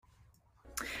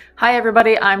Hi,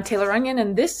 everybody. I'm Taylor Onion,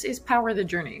 and this is Power the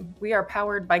Journey. We are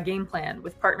powered by Game Plan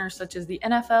with partners such as the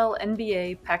NFL,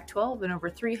 NBA, Pac 12, and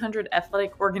over 300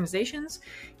 athletic organizations.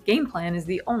 Game Plan is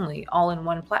the only all in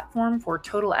one platform for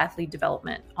total athlete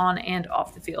development on and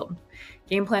off the field.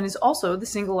 Game Plan is also the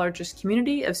single largest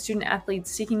community of student athletes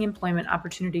seeking employment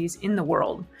opportunities in the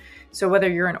world. So, whether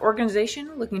you're an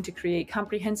organization looking to create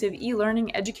comprehensive e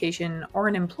learning education or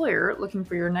an employer looking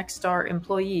for your next star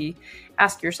employee,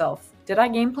 ask yourself, did I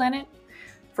game plan it?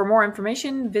 For more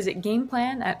information, visit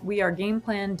GamePlan at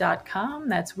wearegameplan.com.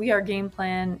 That's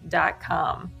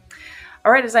wearegameplan.com.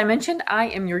 All right, as I mentioned, I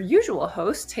am your usual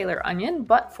host, Taylor Onion,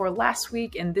 but for last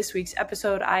week and this week's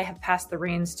episode, I have passed the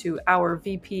reins to our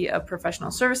VP of Professional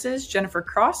Services, Jennifer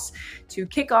Cross, to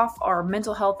kick off our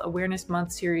Mental Health Awareness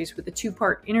Month series with a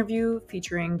two-part interview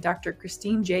featuring Dr.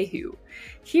 Christine Jehu.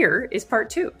 Here is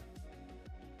part two.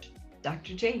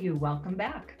 Dr. Jehu, welcome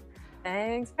back.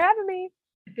 Thanks for having me.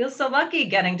 I feel so lucky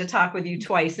getting to talk with you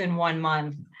twice in 1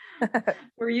 month.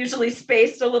 We're usually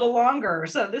spaced a little longer,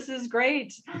 so this is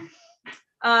great.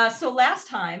 So last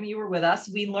time you were with us,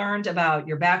 we learned about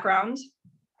your background.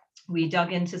 We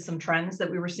dug into some trends that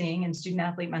we were seeing in student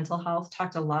athlete mental health,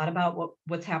 talked a lot about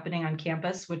what's happening on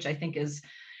campus, which I think is,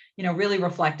 really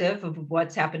reflective of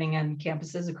what's happening on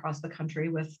campuses across the country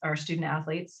with our student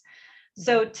athletes.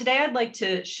 So today I'd like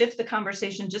to shift the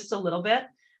conversation just a little bit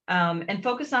and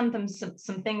focus on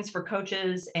some things for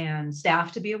coaches and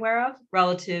staff to be aware of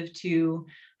relative to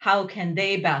how can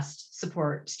they best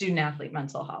support student athlete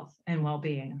mental health and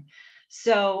well-being.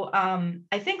 So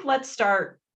I think let's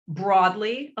start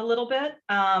broadly a little bit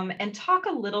and talk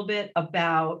a little bit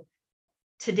about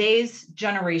today's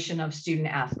generation of student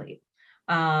athlete,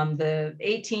 the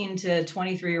 18 to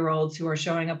 23-year-olds who are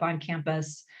showing up on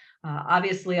campus.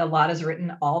 Obviously, a lot is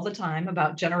written all the time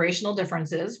about generational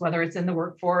differences, whether it's in the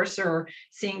workforce or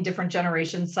seeing different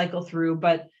generations cycle through.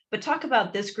 But talk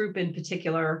about this group in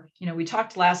particular. We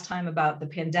talked last time about the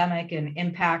pandemic and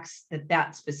impacts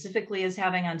that specifically is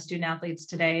having on student athletes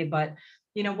today. But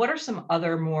what are some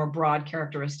other more broad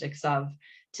characteristics of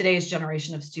today's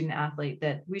generation of student athlete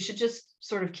that we should just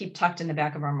sort of keep tucked in the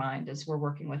back of our mind as we're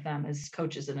working with them as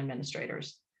coaches and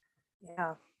administrators?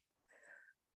 Yeah.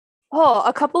 Oh,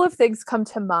 a couple of things come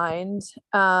to mind.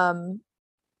 One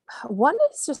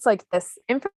is just like this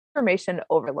information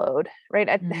overload, right?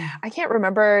 I can't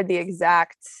remember the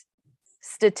exact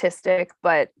statistic,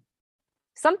 but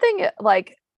something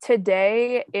like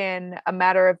today in a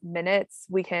matter of minutes,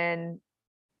 we can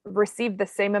receive the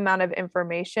same amount of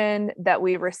information that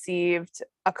we received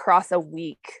across a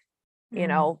week,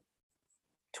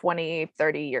 20,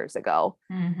 30 years ago.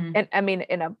 And I mean,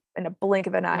 in a blink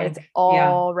of an eye, it's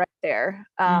all right there.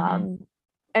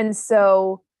 And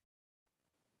so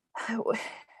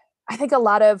I think a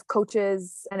lot of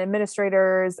coaches and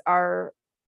administrators are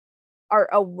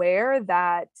aware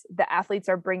that the athletes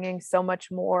are bringing so much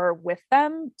more with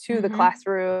them to the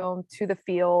classroom, to the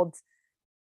field,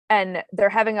 and they're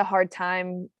having a hard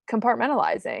time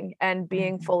compartmentalizing and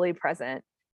being fully present.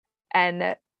 And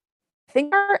I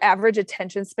think our average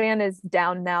attention span is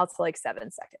down now to like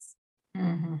 7 seconds.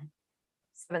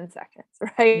 7 seconds,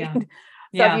 right?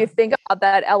 So if you think about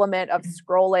that element of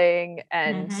scrolling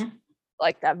and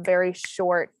like that very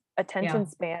short attention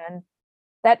span,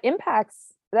 that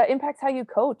impacts how you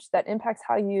coach, that impacts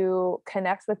how you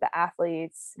connect with the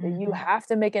athletes. You have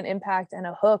to make an impact and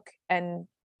a hook and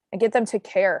get them to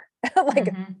care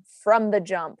like from the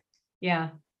jump.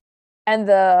 Yeah. And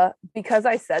because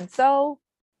I said so,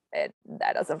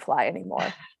 that doesn't fly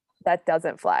anymore. That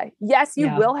doesn't fly. Yes,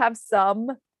 you will have some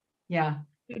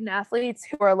student athletes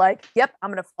who are like, yep,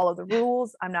 I'm going to follow the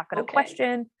rules. I'm not going to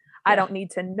question. I don't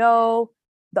need to know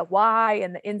the why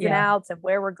and the ins and outs and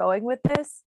where we're going with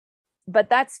this. But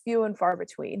that's few and far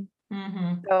between.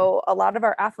 So a lot of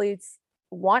our athletes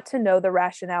want to know the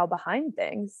rationale behind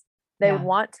things. They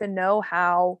want to know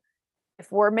how,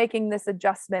 if we're making this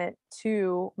adjustment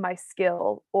to my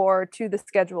skill or to the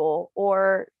schedule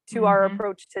or to our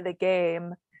approach to the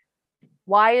game,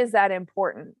 why is that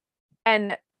important?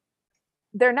 And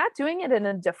they're not doing it in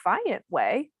a defiant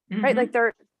way, right? Like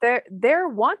they're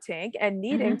wanting and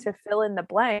needing to fill in the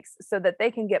blanks so that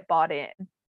they can get bought in.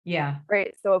 Yeah.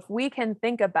 Right. So if we can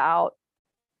think about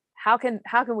how can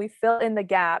we fill in the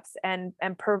gaps and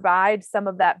provide some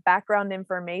of that background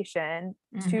information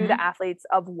to the athletes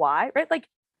of why, right? Like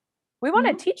we want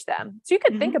to teach them. So you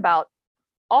could think about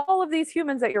all of these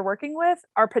humans that you're working with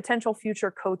are potential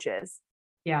future coaches.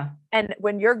 Yeah. And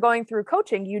when you're going through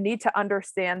coaching, you need to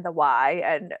understand the why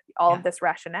and all of this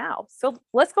rationale. So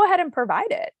let's go ahead and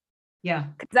provide it. Yeah.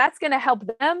 'Cause that's going to help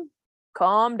them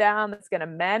calm down, that's going to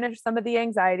manage some of the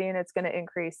anxiety, and it's going to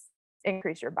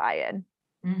increase your buy-in.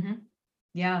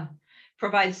 Yeah.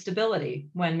 Provide stability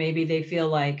when maybe they feel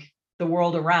like the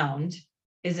world around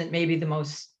isn't maybe the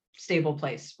most stable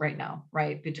place right now,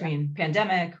 right? Between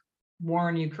pandemic, war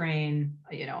in Ukraine,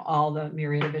 all the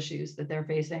myriad of issues that they're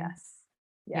facing.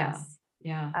 Yes.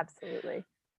 Yeah. Absolutely.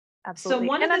 So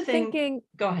one And of the I'm things, thinking,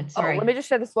 go ahead. Sorry. let me just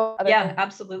share this one other Yeah, thing.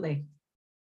 absolutely.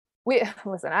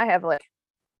 Listen, I have like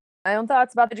my own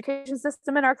thoughts about the education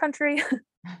system in our country,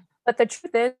 but the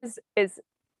truth is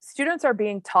students are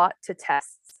being taught to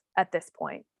tests at this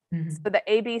point. So the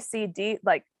A, B, C, D,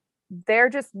 like they're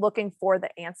just looking for the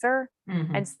answer.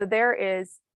 And so there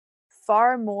is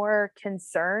far more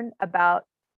concern about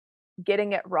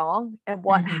getting it wrong and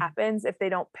what happens if they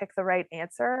don't pick the right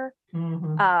answer.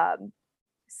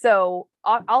 So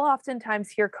I'll oftentimes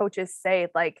hear coaches say,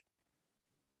 like,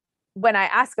 when I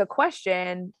ask a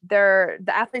question, the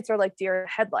athletes are like deer in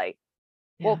headlight.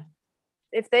 Well,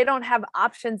 if they don't have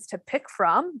options to pick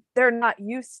from, they're not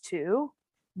used to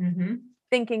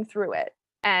thinking through it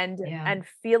and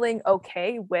feeling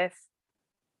okay with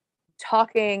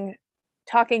talking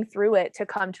through it to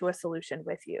come to a solution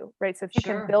with you, right? So if you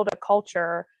can build a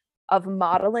culture of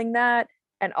modeling that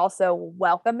and also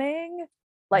welcoming,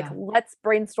 like, let's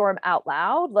brainstorm out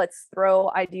loud, let's throw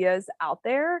ideas out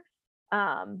there,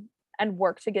 and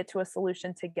work to get to a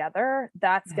solution together,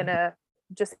 that's gonna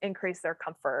just increase their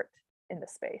comfort in the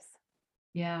space.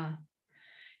 Yeah,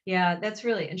 that's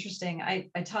really interesting. I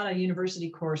taught a university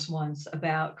course once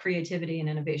about creativity and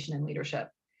innovation in leadership.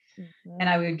 And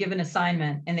I would give an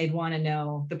assignment and they'd want to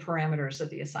know the parameters of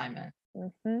the assignment.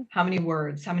 How many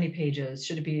words, how many pages,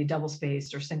 should it be double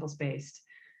spaced or single spaced?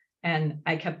 And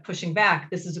I kept pushing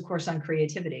back. This is a course on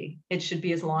creativity. It should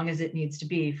be as long as it needs to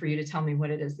be for you to tell me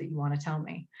what it is that you want to tell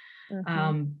me.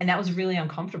 And that was really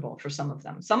uncomfortable for some of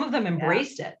them. Some of them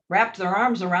embraced it, wrapped their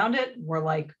arms around it, were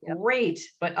like, great.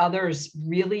 But others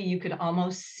really, you could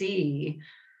almost see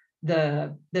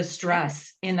the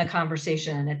stress in the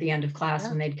conversation at the end of class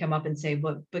when they'd come up and say,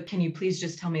 but can you please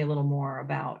just tell me a little more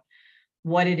about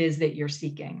what it is that you're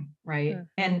seeking, right?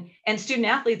 And student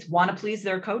athletes want to please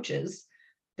their coaches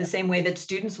the same way that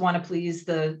students want to please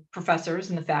the professors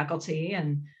and the faculty.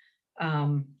 And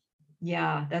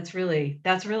that's really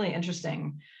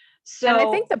interesting. So, and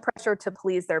I think the pressure to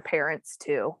please their parents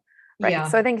too, right?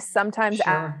 So I think sometimes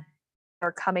are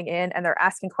coming in and they're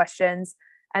asking questions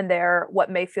and they're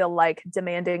what may feel like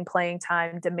demanding playing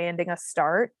time, demanding a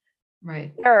start.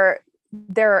 Right.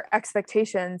 There are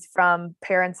expectations from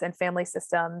parents and family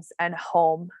systems and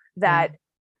home that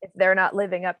if they're not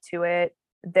living up to it,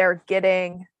 they're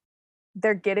getting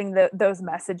those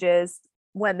messages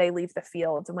when they leave the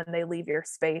field and when they leave your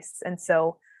space. And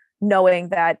so knowing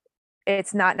that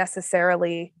it's not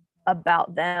necessarily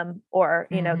about them or,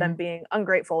 them being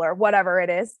ungrateful or whatever it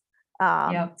is.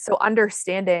 So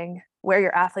understanding where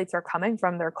your athletes are coming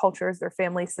from, their cultures, their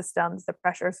family systems, the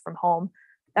pressures from home,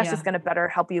 that's just going to better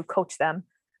help you coach them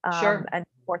and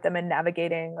support them in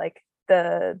navigating like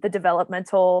the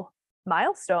developmental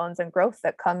milestones and growth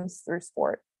that comes through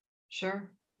sport. Sure.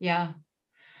 Yeah.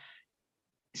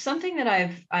 Something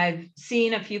that I've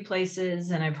seen a few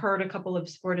places and I've heard a couple of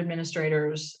sport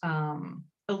administrators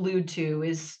allude to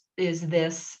is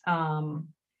this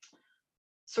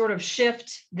sort of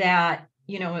shift that,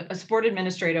 a sport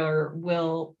administrator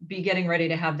will be getting ready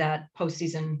to have that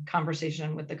postseason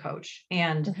conversation with the coach.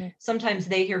 And sometimes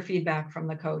they hear feedback from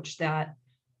the coach that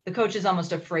the coach is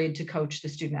almost afraid to coach the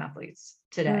student athletes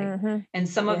today. And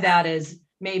some of that is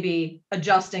maybe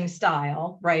adjusting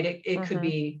style, right? It could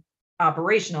be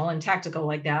operational and tactical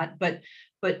like that, but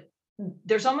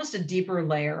there's almost a deeper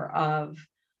layer of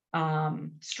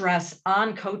stress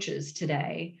on coaches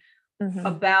today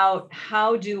about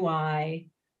how do I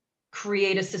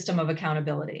create a system of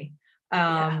accountability?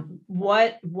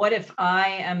 What if I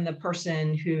am the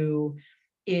person who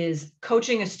is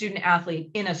coaching a student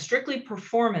athlete in a strictly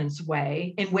performance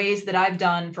way, in ways that I've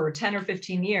done for 10 or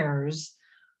 15 years,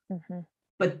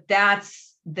 but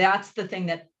that's the thing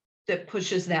that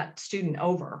pushes that student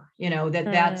over,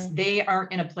 that's they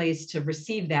aren't in a place to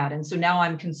receive that. And so now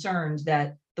I'm concerned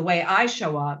that the way I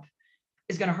show up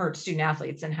is going to hurt student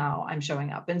athletes and how I'm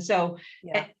showing up. And so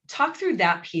talk through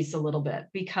that piece a little bit,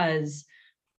 because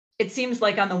it seems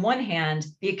like on the one hand,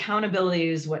 the accountability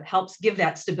is what helps give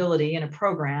that stability in a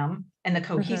program and the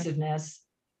cohesiveness,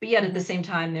 but yet at the same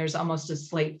time, there's almost a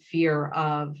slight fear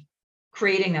of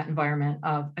creating that environment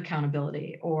of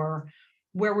accountability, or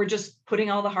where we're just putting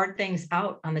all the hard things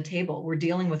out on the table. We're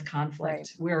dealing with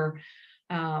conflict. We're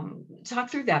talk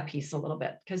through that piece a little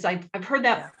bit, because I've heard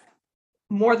that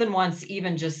more than once,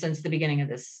 even just since the beginning of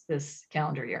this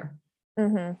calendar year.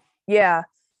 Mm-hmm. Yeah.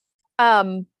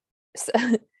 So,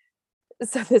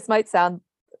 so this might sound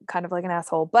kind of like an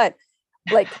asshole, but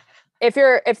like if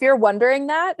you're wondering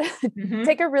that, Mhm.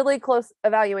 take a really close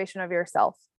evaluation of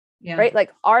yourself, Yeah. right?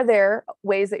 Like, are there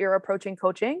ways that you're approaching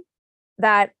coaching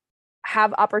that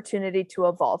have opportunity to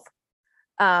evolve?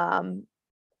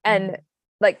 And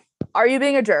like, are you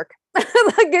being a jerk?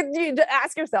 Like, you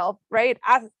ask yourself, right?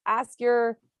 Ask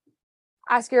your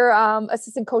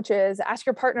assistant coaches, ask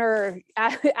your partner,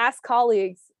 ask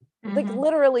colleagues, like Mhm.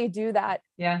 literally do that.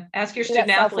 Yeah. Ask your Do that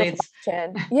student athletes.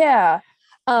 self-reflection. Yeah.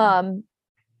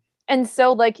 And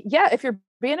so like, yeah, if you're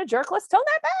being a jerk, let's tone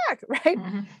that back, right?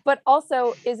 Mhm. But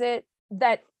also, is it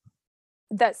that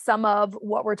some of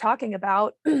what we're talking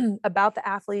about about the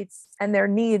athletes and their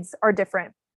needs are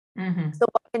different? Mhm. So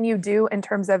what can you do in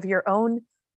terms of your own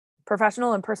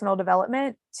professional and personal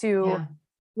development to Yeah.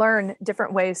 learn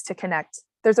different ways to connect?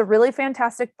 There's a really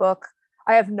fantastic book.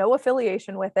 I have no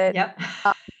affiliation with it Yep.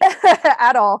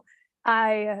 at all.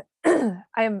 I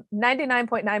am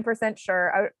 99.9%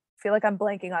 sure. I feel like I'm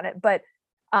blanking on it, but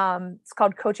it's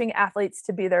called Coaching Athletes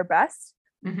to Be Their Best,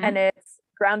 and Mhm. it's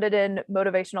grounded in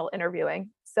motivational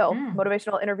interviewing. So Mm.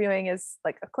 motivational interviewing is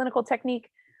like a clinical technique,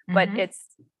 but Mhm.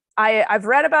 it's I've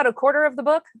read about a quarter of the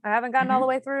book. I haven't gotten all the Mhm.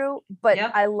 way through, but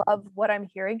Yep. I love what I'm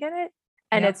hearing in it.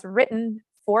 And Yep. it's written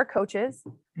for coaches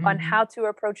on Mhm. how to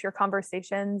approach your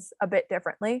conversations a bit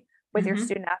differently with your Mhm.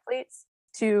 student athletes.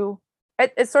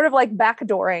 It's sort of like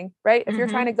backdooring, right? If you're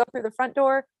trying to Mhm. go through the front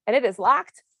door and it is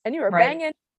locked and you are Right.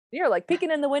 banging, you're like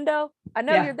peeking in the window. I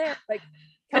know Yeah. you're there. Like,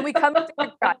 can we come into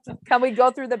the front? Can we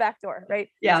go through the back door? Right?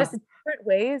 Yeah. Just different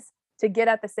ways to get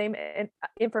at the same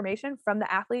information from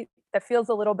the athlete that feels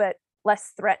a little bit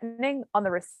less threatening on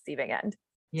the receiving end.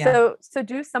 Yeah. So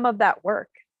do some of that work.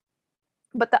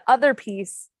 But the other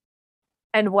piece,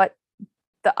 and what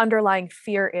the underlying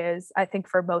fear is, I think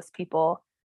for most people,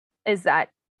 is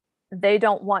that they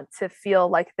don't want to feel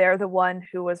like they're the one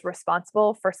who was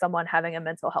responsible for someone having a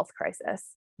mental health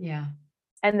crisis. Yeah.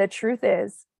 And the truth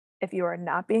is, if you are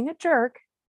not being a jerk,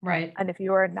 Right. and if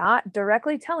you are not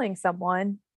directly telling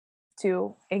someone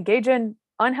to engage in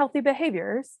unhealthy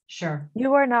behaviors, Sure.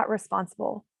 you are not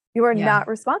responsible. You are Yeah. not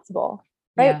responsible,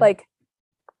 right? Yeah. Like,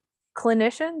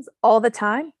 clinicians all the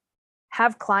time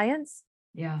have clients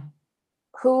Yeah.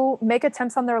 who make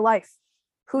attempts on their life,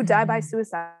 who die by Mhm.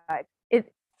 suicide.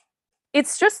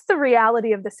 It's just the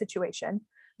reality of the situation.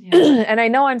 Yeah. And I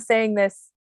know I'm saying this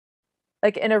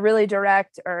like in a really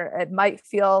direct, or it might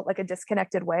feel like a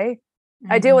disconnected way.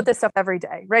 I deal with Mhm. this stuff every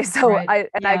day, right? So Right. I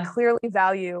Yeah. clearly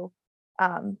value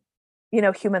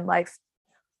human life.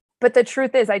 But the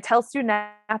truth is, I tell student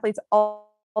athletes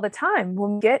all the time,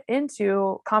 when we get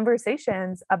into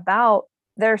conversations about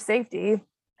their safety,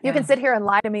 you can Yeah. sit here and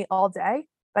lie to me all day,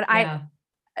 but Yeah.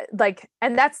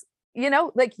 and that's,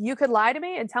 like, you could lie to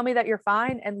me and tell me that you're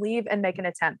fine and leave and make an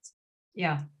attempt.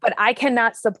 Yeah. But I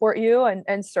cannot support you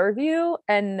and serve you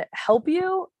and help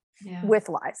you Yeah. with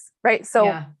lies, right? So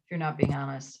Yeah. If you're not being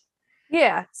honest.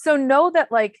 yeah, so know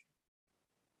that, like,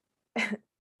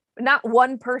 not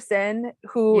one person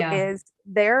who Yeah. is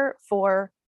there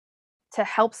to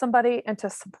help somebody and to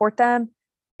support them,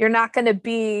 you're not going to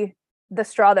be the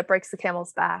straw that breaks the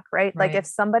camel's back, right? Like, if Right.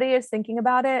 somebody is thinking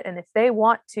about it and if they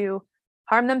want to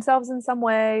harm themselves in some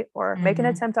way or make an Mhm.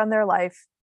 attempt on their life,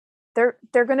 they're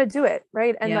going to do it,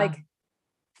 right? And Yeah. like,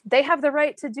 they have the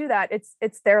right to do that.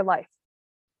 It's their life.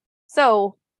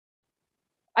 So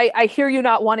I hear you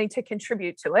not wanting to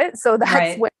contribute to it. So that's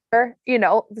Right. where,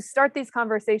 start these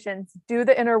conversations, do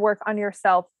the inner work on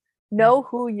yourself, Yeah. know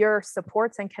who your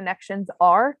supports and connections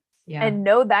are, Yeah. and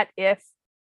know that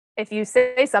if you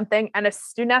say something and a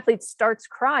student athlete starts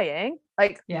crying,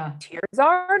 like, Yeah. tears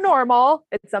are normal,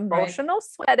 it's Right. emotional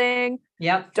sweating,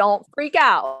 Yep. don't freak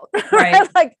out. Right.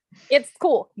 Like, it's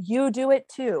cool. You do it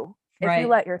too if you Right.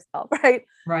 let yourself, right?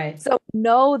 Right. So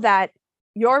know that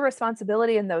your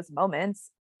responsibility in those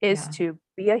moments is Yeah. to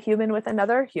be a human with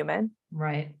another human,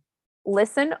 Right.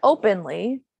 listen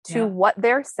openly to Yeah. what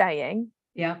they're saying,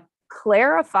 Yep.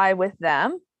 clarify with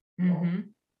them Mhm.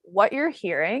 what you're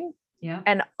hearing, Yep.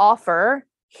 and offer,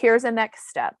 here's a next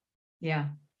step. Yeah.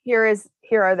 Here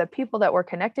are the people that we're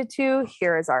connected to.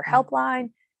 Here is our Yeah.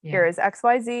 helpline. Here Yeah. is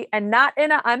XYZ. And not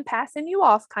in a I'm passing you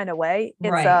off kind of way.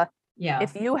 It's Right. Yeah.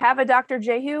 if you have a Dr.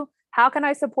 Jehu, how can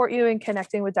I support you in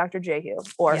connecting with Dr. Jehu,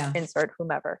 or Yeah. insert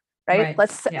whomever, right?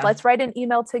 Right. Yeah. Let's write an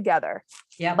email together.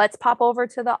 Yep. Let's pop over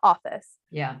to the office.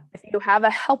 Yeah. If you have a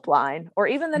helpline, or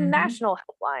even the Mhm. national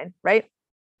helpline, right?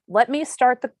 Let me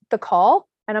start the call,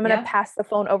 and I'm going to Yep. pass the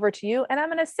phone over to you, and I'm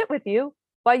going to sit with you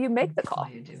while you make the call.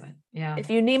 While you do it. Yeah. If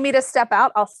you need me to step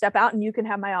out, I'll step out and you can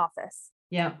have my office.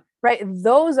 Yeah. Right.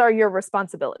 Those are your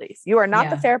responsibilities. You are not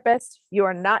the Yeah. therapist. You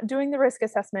are not doing the risk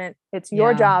assessment. It's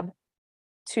your Yeah. job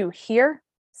to hear,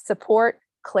 support,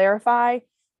 clarify,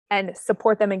 and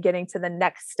support them in getting to the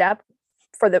next step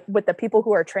with the people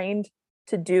who are trained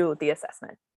to do the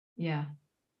assessment. Yeah.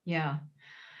 Yeah.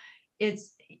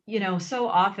 It's, so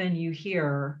often you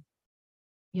hear,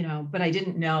 but I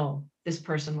didn't know this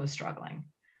person was struggling.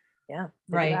 Yeah.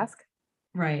 Did Right. you ask?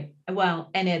 Right. Well,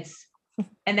 and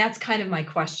that's kind of my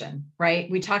question, right?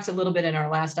 We talked a little bit in our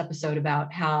last episode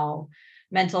about how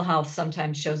mental health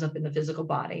sometimes shows up in the physical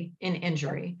body in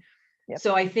injury. Yep.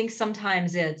 So I think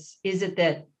sometimes is it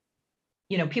that,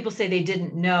 people say they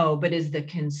didn't know, but is the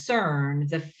concern,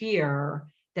 the fear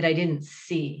that I didn't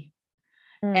see.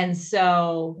 And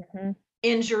so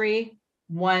injury,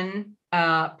 one,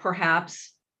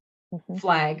 perhaps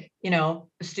flag, a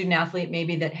student athlete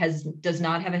maybe that does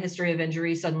not have a history of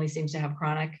injury suddenly seems to have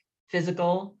chronic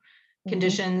physical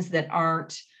conditions that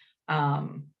aren't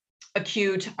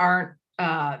acute, aren't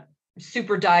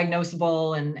super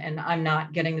diagnosable. And I'm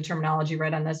not getting the terminology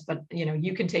right on this, but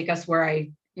you can take us where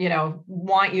I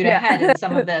want you to head in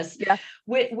some of this,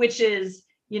 which is,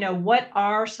 what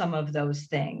are some of those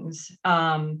things?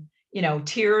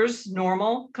 Tears,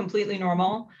 normal, completely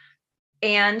normal.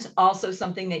 And also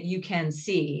something that you can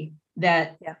see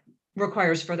that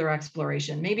requires further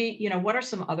exploration. Maybe, what are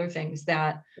some other things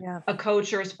that a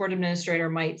coach or a sport administrator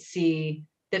might see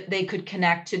that they could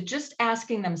connect to just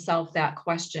asking themselves that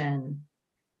question?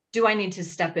 Do I need to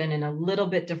step in a little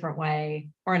bit different way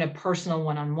or in a personal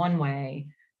one-on-one way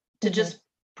to just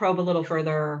probe a little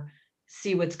further,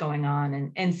 see what's going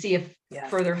on and see if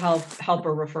further help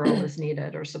or referral is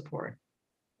needed or support?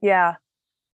 Yeah.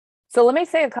 So let me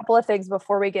say a couple of things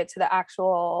before we get to the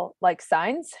actual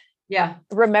signs. Yeah.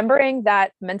 Remembering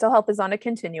that mental health is on a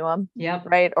continuum. Yep.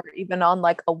 Right. Or even on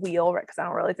a wheel, right? Because I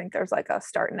don't really think there's a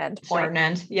start and end point. Start and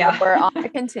end. Yeah. We're on a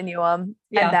continuum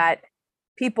and that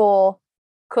people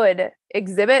could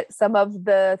exhibit some of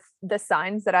the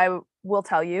signs that I will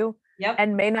tell you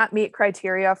and may not meet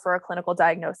criteria for a clinical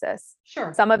diagnosis.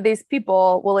 Sure. Some of these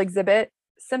people will exhibit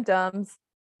symptoms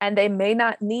and they may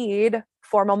not need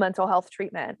formal mental health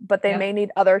treatment, but they may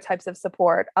need other types of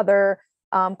support, other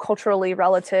culturally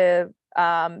relative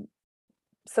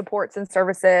supports and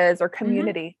services or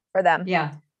community for them.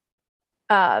 Yeah.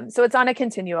 So it's on a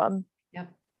continuum.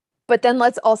 Yep. But then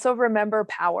let's also remember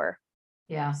power.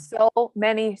 Yeah. So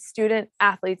many student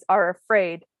athletes are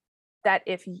afraid that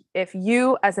if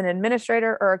you as an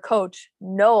administrator or a coach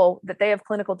know that they have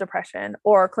clinical depression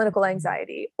or clinical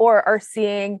anxiety or are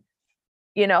seeing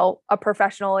a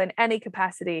professional in any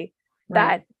capacity,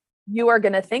 that you are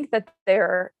going to think that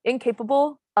they're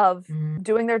incapable of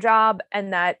doing their job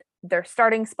and that their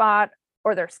starting spot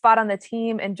or their spot on the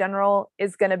team in general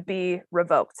is going to be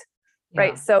revoked.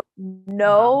 Right. So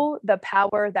know the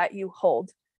power that you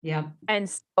hold. Yeah. And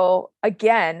so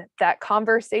again, that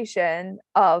conversation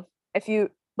of if you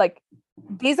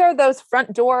these are those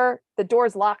the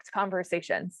door's locked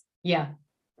conversations. Yeah.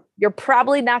 You're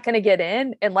probably not going to get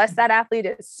in unless that athlete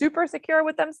is super secure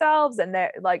with themselves. And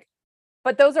they're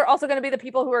but those are also going to be the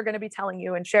people who are going to be telling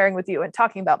you and sharing with you and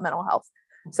talking about mental health.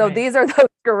 So these are those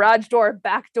garage door,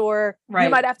 back door. You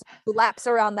might have to lapse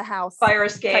around the house. Fire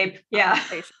escape. Yeah.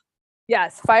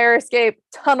 Yes. Fire escape,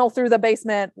 tunnel through the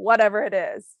basement, whatever it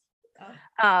is.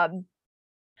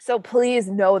 So please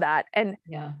know that. And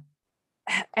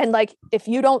if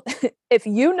you don't, if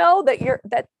you know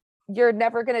that you're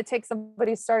never going to take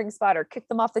somebody's starting spot or kick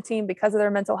them off the team because of their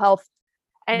mental health.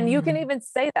 And you can even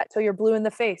say that till you're blue in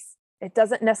the face. It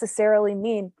doesn't necessarily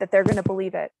mean that they're going to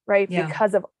believe it, right? Yeah.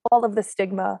 Because of all of the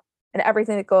stigma and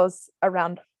everything that goes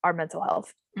around our mental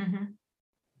health.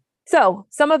 So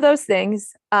some of those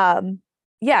things,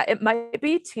 it might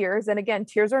be tears. And again,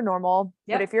 tears are normal,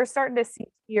 but if you're starting to see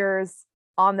tears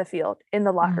on the field, in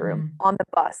the locker room, on the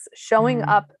bus, showing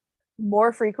up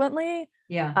more frequently,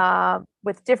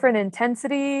 with different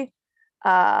intensity,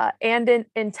 and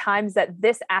in times that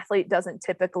this athlete doesn't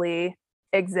typically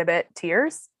exhibit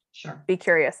tears, be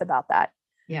curious about that.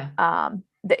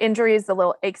 The injuries, the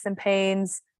little aches and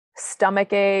pains,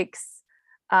 stomach aches,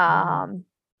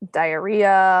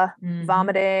 diarrhea,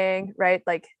 vomiting, right?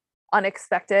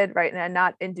 Unexpected, right? And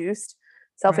not induced,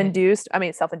 self-induced. I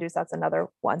mean, self-induced, that's another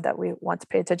one that we want to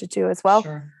pay attention to as well.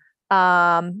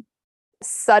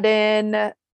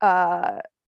 Sudden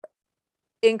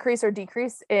increase or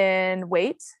decrease in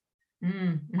weight,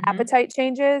 appetite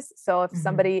changes. So if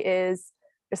somebody is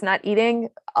just not eating,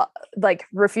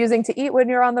 refusing to eat when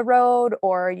you're on the road,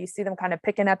 or you see them kind of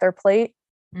picking at their plate,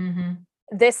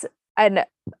 this and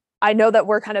I know that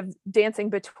we're kind of dancing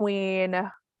between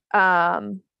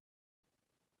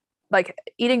like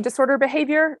eating disorder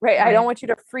behavior, right? I don't want you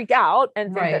to freak out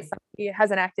and think that somebody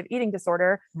has an active eating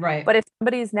disorder. Right. But if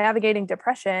somebody's navigating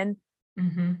depression,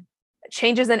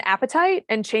 changes in appetite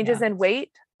and changes in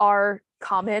weight are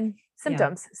common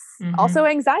symptoms. Also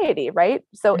anxiety, right?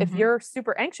 So if you're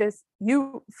super anxious,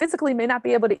 you physically may not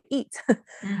be able to eat.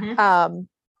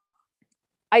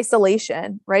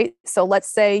 Isolation, right? So let's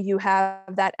say you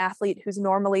have that athlete who's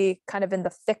normally kind of in the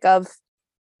thick of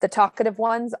the talkative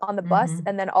ones on the bus,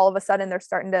 and then all of a sudden they're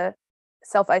starting to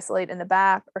self-isolate in the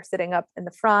back or sitting up in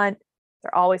the front.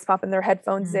 They're always popping their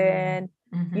headphones in.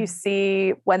 You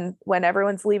see when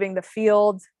everyone's leaving the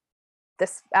field,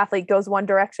 this athlete goes one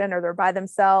direction or they're by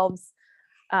themselves.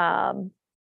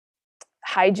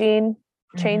 Hygiene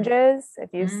changes.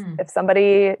 If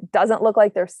somebody doesn't look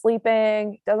like they're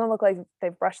sleeping, doesn't look like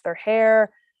they've brushed their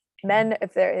hair, men,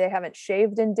 if they haven't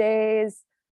shaved in days,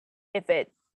 if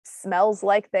it smells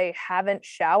like they haven't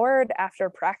showered after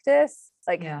practice,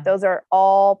 like those are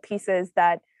all pieces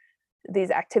that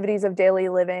these activities of daily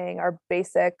living are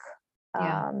basic.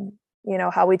 You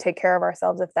know, how we take care of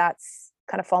ourselves if that's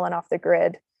kind of fallen off the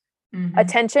grid.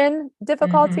 Attention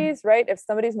difficulties, right? If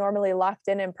somebody's normally locked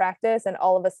in practice and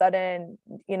all of a sudden,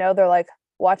 you know, they're like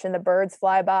watching the birds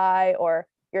fly by, or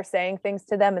you're saying things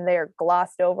to them and they are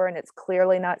glossed over and it's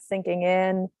clearly not sinking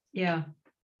in.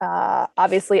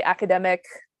 Obviously academic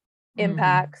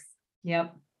impacts. Yeah.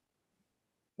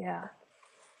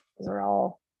 Those are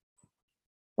all,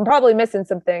 I'm probably missing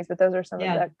some things, but those are some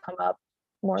that come up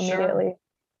more immediately.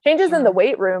 Changes in the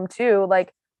weight room too.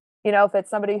 Like, you know, if it's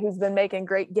somebody who's been making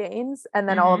great gains and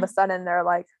then all of a sudden they're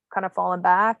like kind of falling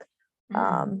back,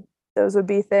 those would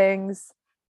be things,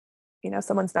 you know,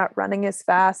 someone's not running as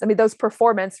fast. I mean, those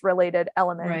performance related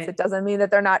elements, it doesn't mean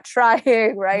that they're not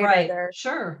trying, right?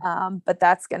 But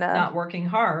that's gonna, not working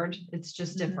hard. It's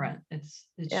just different. It's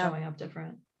showing up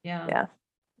different. Yeah.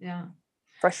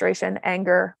 Frustration,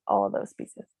 anger, all of those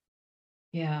pieces.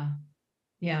 The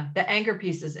anger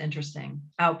piece is interesting.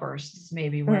 Outbursts,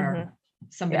 maybe where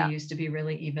somebody used to be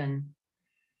really even.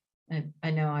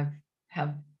 I know I've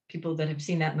have people that have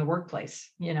seen that in the workplace,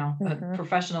 you know, a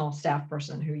professional staff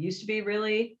person who used to be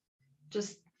really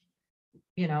just,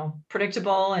 you know,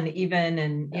 predictable and even,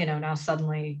 and, you know, now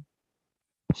suddenly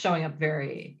showing up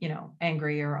very, you know,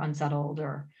 angry or unsettled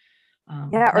or, or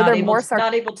they're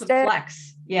not able to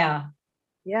flex.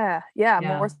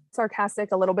 More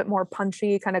sarcastic, a little bit more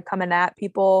punchy, kind of coming at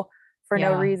people for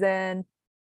no reason,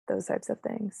 those types of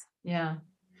things.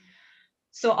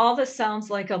 So all this sounds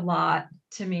like a lot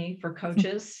to me for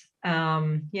coaches.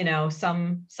 You know,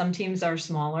 some teams are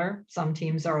smaller, some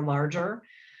teams are larger.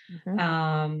 You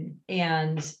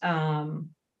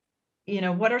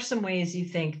know, what are some ways you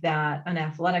think that an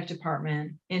athletic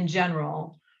department in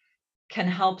general can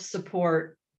help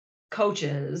support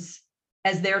coaches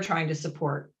as they're trying to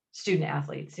support student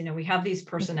athletes? You know, we have these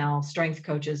personnel, strength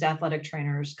coaches, athletic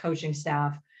trainers, coaching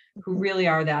staff, who really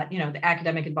are that, you know, the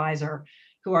academic advisor,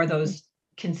 who are those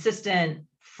consistent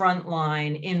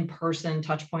frontline in-person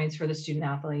touch points for the student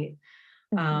athlete.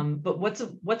 But what's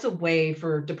a way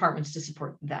for departments to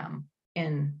support them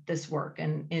in this work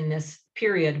and in this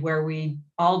period where we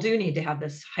all do need to have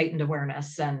this heightened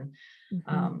awareness and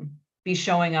be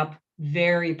showing up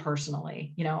very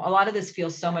personally? You know, a lot of this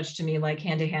feels so much to me like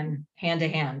hand to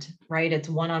hand, right? It's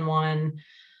one-on-one.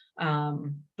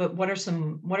 But what are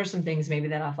some things maybe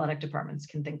that athletic departments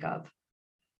can think of?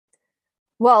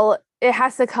 Well, it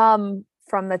has to come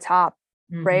from the top,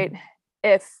 right?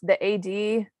 If the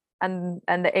AD and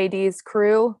the AD's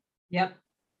crew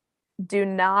do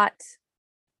not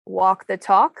walk the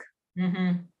talk,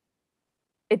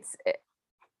 it's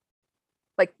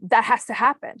like that has to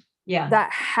happen.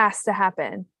 That has to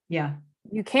happen.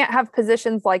 You can't have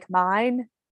positions like mine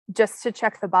just to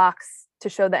check the box to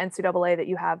show the NCAA that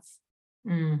you have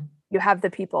the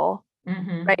people,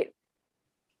 right?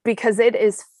 Because it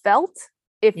is felt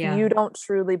if you don't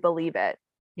truly believe it.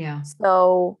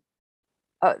 So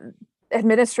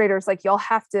administrators, like, y'all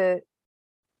have to,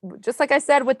 just like I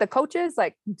said with the coaches,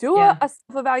 like, do a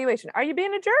self-evaluation. Are you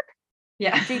being a jerk?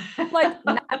 Do you like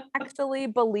not actually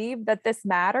believe that this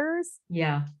matters?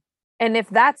 And if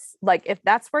that's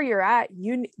where you're at,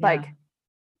 you like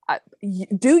you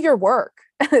do your work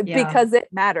because it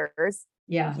matters.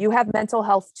 You have mental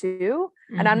health too.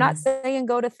 And I'm not saying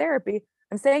go to therapy.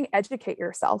 I'm saying educate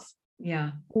yourself.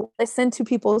 Listen to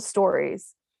people's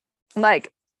stories.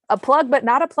 Like a plug, but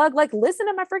not a plug. Like, listen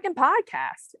to my freaking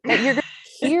podcast. And you're going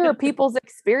to hear people's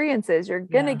experiences. You're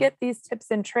going to get these tips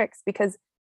and tricks because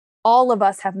all of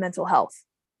us have mental health.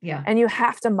 And you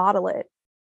have to model it.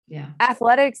 Yeah.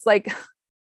 Athletics, like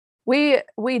we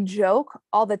joke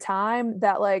all the time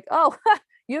that like, oh,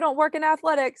 you don't work in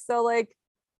athletics, so like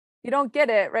you don't get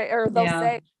it, right? Or they'll Yeah.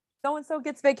 say so and so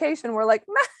gets vacation. We're like,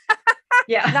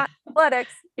 Yeah. not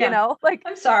athletics, Yeah. like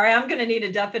I'm sorry, I'm going to need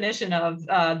a definition of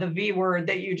the V word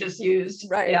that you just used.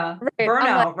 right. Yeah. Right. I'm like,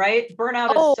 Burnout, right? Burnout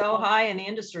is so oh, high in the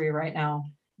industry right now.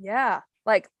 yeah.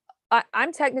 Like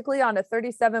I'm technically on a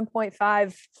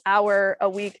 37.5 hour a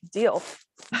week deal.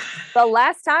 The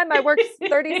last time I worked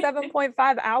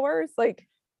 37.5 hours, like,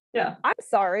 Yeah. I'm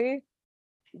sorry,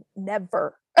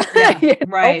 never. Yeah. You know?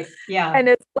 Right. Yeah. And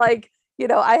it's like,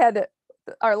 I had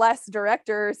our last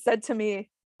director said to me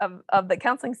of the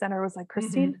counseling center was like,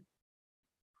 Christine,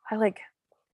 I like,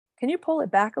 can you pull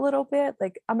it back a little bit?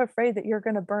 Like, I'm afraid that you're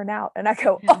going to burn out. And I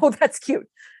go, Yeah. oh, that's cute.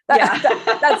 Yeah.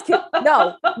 That's cute.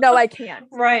 No, I can't.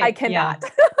 Right. I cannot.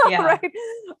 Yeah. Right.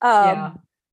 Yeah.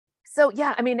 So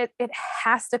yeah, I mean, it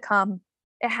has to come.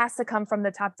 It has to come from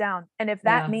the top down. And if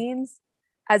that Yeah. means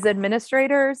as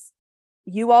administrators,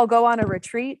 you all go on a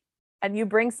retreat and you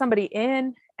bring somebody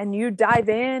in and you dive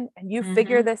in and you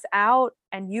figure this out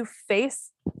and you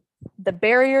face the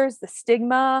barriers, the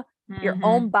stigma, your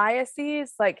own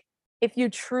biases, like if you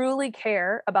truly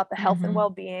care about the health and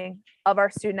well-being of our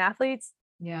student athletes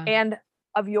Yeah. and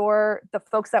of the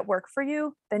folks that work for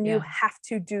you, then you Yeah. have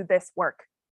to do this work.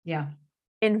 Yeah.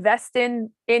 Invest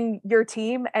in your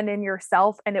team and in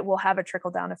yourself, and it will have a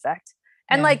trickle down effect.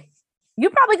 And Yeah. like,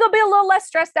 you probably gonna be a little less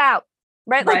stressed out,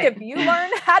 right? Like Right. if you learn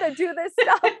how to do this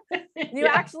stuff, you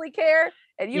Yeah. actually care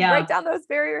and you Yeah. break down those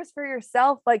barriers for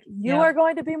yourself, like you Yeah. are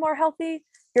going to be more healthy.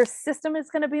 Your system is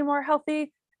going to be more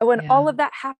healthy. And when Yeah. all of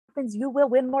that happens, you will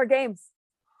win more games.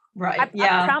 Right. I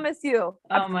Yeah. promise you. Oh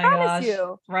I my promise gosh.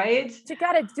 you. Right. But you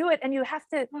got to do it, and you have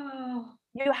Oh.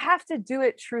 to do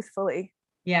it truthfully,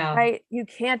 Yeah. right? You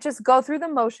can't just go through the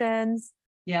motions,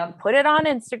 Yep. put it on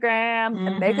Instagram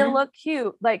and make it look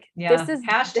cute. Like Yeah. this is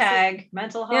Hashtag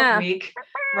mental health yeah. week.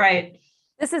 Right.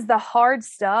 This is the hard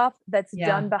stuff that's Yeah.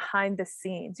 done behind the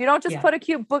scenes. You don't just Yeah. put a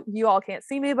cute book. You all can't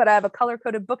see me, but I have a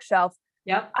color-coded bookshelf.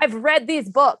 Yep. I've read these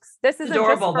books. This isn't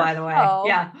Adorable, just for by the way. show.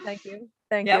 Yeah. Thank you.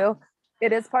 Thank Yep. you.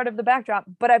 It is part of the backdrop,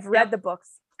 but I've read Yep. the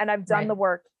books and I've done Right. the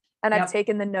work and I've Yep.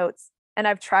 taken the notes and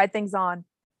I've tried things on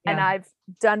and Yeah. I've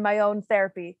done my own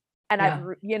therapy and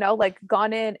Yeah. I've, like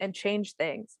gone in and changed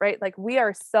things, right? Like we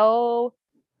are so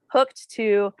hooked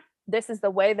to this is the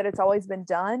way that it's always been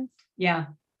done. Yeah.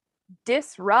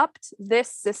 Disrupt this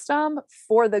system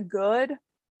for the good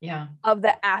Yeah. of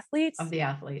the athletes Of the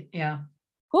athlete. Yeah.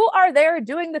 who are there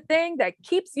doing the thing that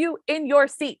keeps you in your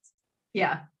seat.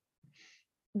 Yeah.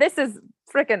 This is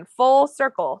freaking full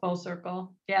circle. Full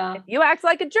circle. Yeah. If you act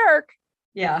like a jerk,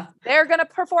 Yeah. they're going to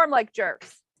perform like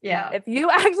jerks. Yeah. If you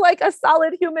act like a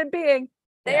solid human being,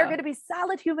 they are Yeah. going to be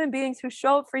solid human beings who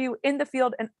show up for you in the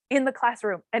field and in the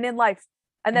classroom and in life.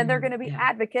 And then they're going to be Yeah.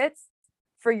 advocates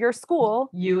for your school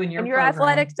You and your and your program.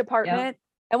 athletics department.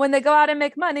 And when they go out and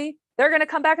make money, they're going to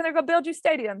come back and they're going to build you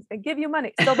stadiums and give you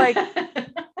money. So like,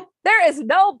 there is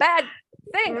no bad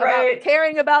thing Right. about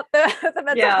caring about the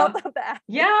mental Yeah. health of the athlete.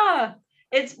 Yeah.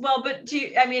 It's but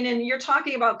and you're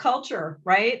talking about culture,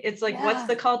 right? It's like, what's Yeah.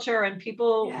 the culture? And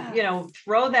people, Yeah.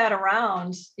 throw that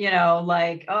around,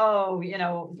 like, oh,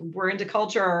 we're into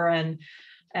culture. And,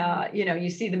 you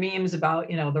see the memes about,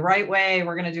 the right way,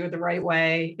 we're going to do it the right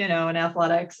way, in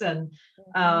athletics. And,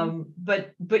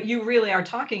 but you really are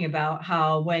talking about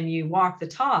how when you walk the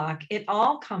talk, it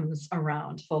all comes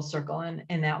around full circle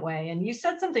in that way. And you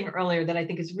said something earlier that I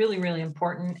think is really, really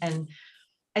important. And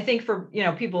I think for,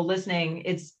 people listening,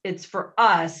 it's for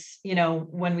us,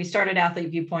 when we started Athlete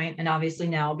Viewpoint and obviously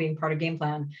now being part of Game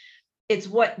Plan, it's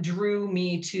what drew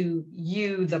me to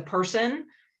you, the person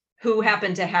who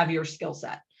happened to have your skill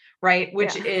set, right?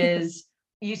 Which is,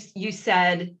 you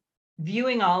said,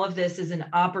 viewing all of this as an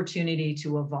opportunity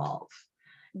to evolve.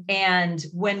 And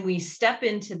when we step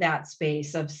into that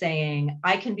space of saying,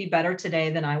 I can be better today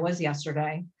than I was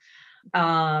yesterday,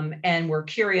 and we're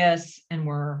curious and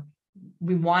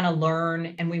we want to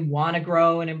learn and we want to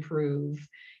grow and improve,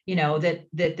 that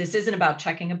this isn't about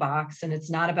checking a box, and it's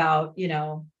not about,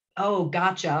 oh,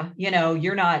 gotcha,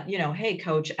 you're not, hey,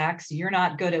 Coach X, you're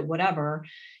not good at whatever,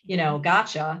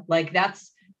 gotcha. Like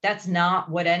that's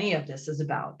not what any of this is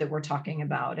about that we're talking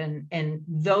about. And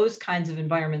those kinds of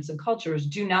environments and cultures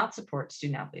do not support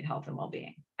student athlete health and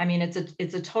well-being. I mean,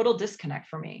 it's a total disconnect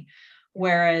for me.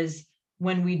 Whereas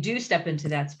when we do step into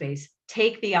that space,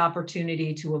 take the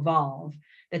opportunity to evolve,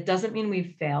 that doesn't mean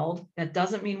we've failed. That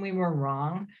doesn't mean we were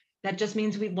wrong. That just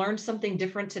means we learned something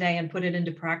different today and put it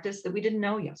into practice that we didn't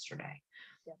know yesterday.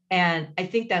 Yeah. And I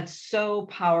think that's so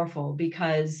powerful,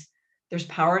 because there's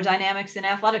power dynamics in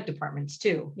athletic departments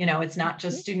too. It's not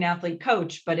just student athlete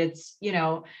coach, but it's,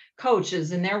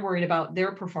 coaches, and they're worried about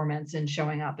their performance and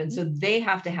showing up. And so they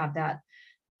have to have that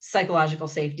psychological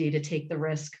safety to take the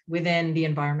risk within the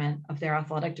environment of their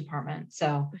athletic department.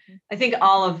 So I think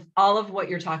all of what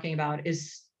you're talking about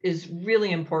is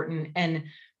really important. And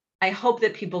I hope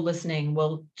that people listening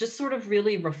will just sort of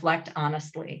really reflect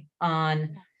honestly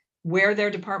on where their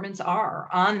departments are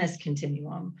on this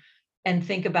continuum, and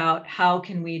think about how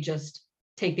can we just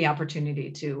take the opportunity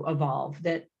to evolve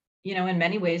that, in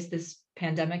many ways, this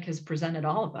pandemic has presented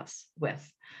all of us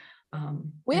with.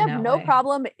 We have no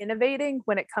problem innovating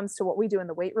when it comes to what we do in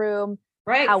the weight room,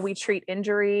 right? How we treat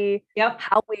injury, yep.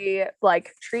 How we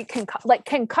treat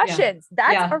concussions.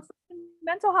 That's our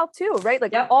mental health too, right?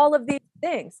 All of these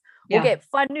things. We'll get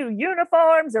fun new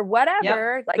uniforms or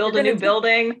whatever. Build a new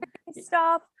building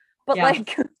stuff, but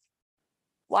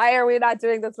why are we not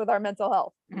doing this with our mental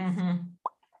health?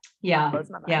 Yeah.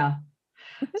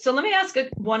 So let me ask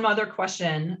one other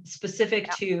question specific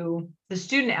to the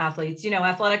student athletes.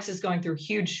 Athletics is going through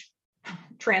huge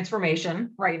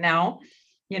transformation right now.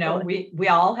 We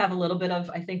all have a little bit of,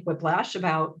 I think, whiplash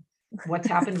about what's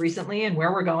happened recently and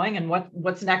where we're going and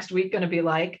what's next week going to be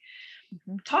like.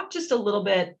 Talk just a little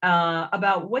bit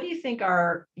about what do you think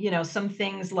are, some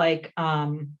things like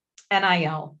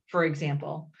NIL, for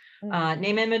example,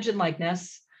 name, image, and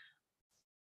likeness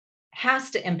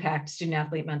has to impact student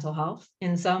athlete mental health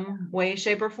in some way,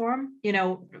 shape, or form.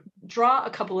 Draw a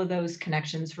couple of those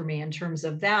connections for me in terms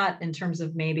of that, in terms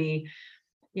of maybe,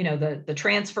 the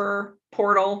transfer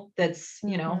portal that's,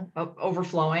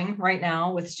 overflowing right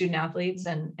now with student athletes,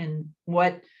 and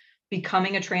what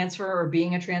becoming a transfer or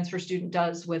being a transfer student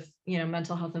does with,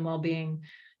 mental health and well-being.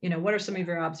 What are some of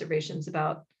your observations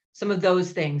about some of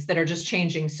those things that are just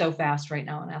changing so fast right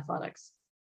now in athletics?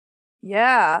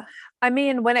 Yeah. I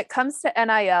mean, when it comes to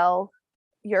NIL,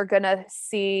 you're going to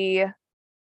see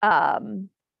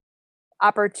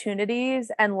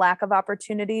opportunities and lack of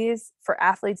opportunities for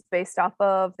athletes based off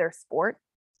of their sport,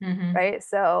 right?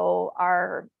 So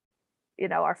our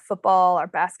football, our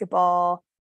basketball,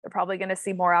 they're probably going to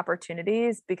see more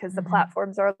opportunities because the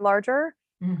platforms are larger.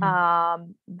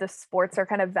 The sports are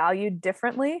kind of valued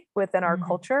differently within our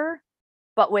culture,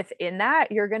 but within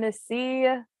that, you're going to see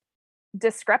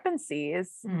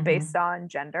discrepancies based on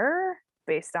gender,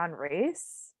 based on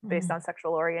race, based on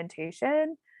sexual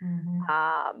orientation,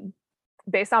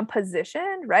 based on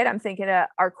position, right? I'm thinking of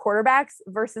our quarterbacks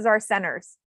versus our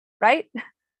centers, right?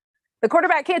 The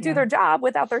quarterback can't do their job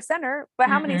without their center, but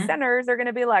how many centers are going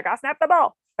to be like, I'll snap the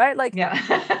ball, right?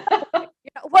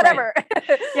 Whatever.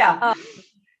 Yeah.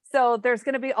 So there's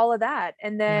going to be all of that.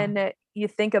 And then you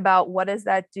think about what does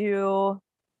that do,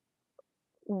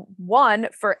 one,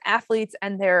 for athletes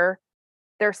and their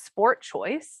sport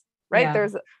choice, right?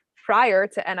 There's prior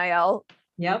to NIL,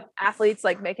 athletes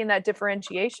making that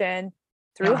differentiation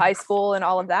through high school and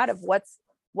all of that of what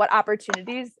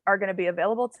opportunities are going to be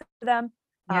available to them,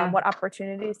 what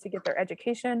opportunities to get their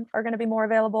education are going to be more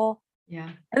available.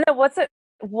 And then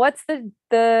what's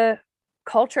the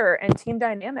culture and team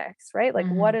dynamics, right?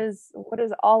 What is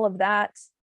all of that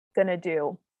going to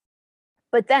do?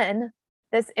 But then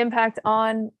this impact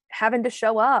on having to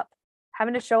show up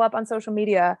on social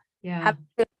media, having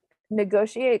to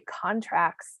negotiate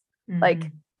contracts.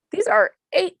 These are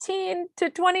 18 to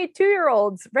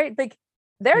 22-year-olds, right?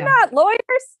 They're not lawyers,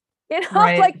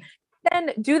 right.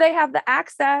 Then do they have the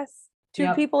access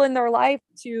to people in their life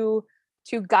to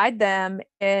guide them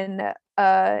in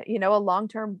a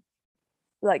long-term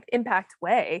impact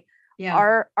way?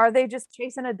 Are they just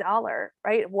chasing a dollar,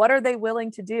 right? What are they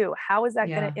willing to do? How is that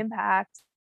going to impact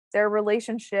their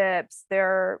relationships,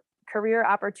 their career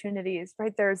opportunities,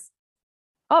 right?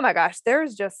 Oh my gosh,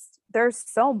 there's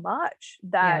so much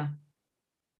that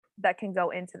can go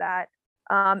into that.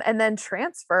 And then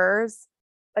transfers,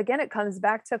 again, it comes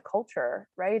back to culture,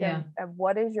 right? And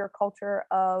what is your culture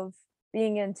of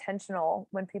being intentional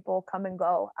when people come and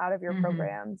go out of your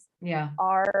programs?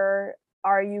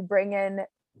 Are you bringing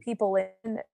people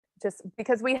in just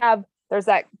because there's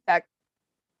that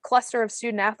cluster of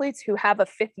student athletes who have a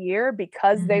fifth year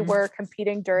because they were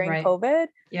competing during COVID,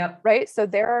 right? So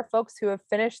there are folks who have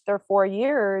finished their 4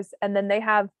 years and then they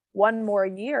have one more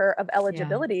year of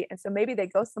eligibility. And so maybe they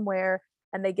go somewhere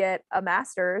and they get a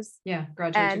master's.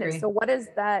 Graduate degree. So what does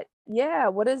that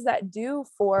do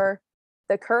for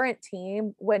the current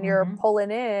team when you're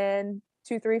pulling in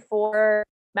 2, 3, 4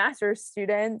 master's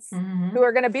students who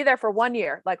are going to be there for 1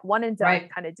 year, one and done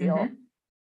kind of deal?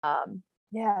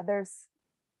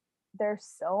 There's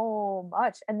so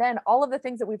much. And then all of the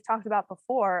things that we've talked about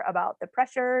before about the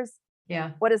pressures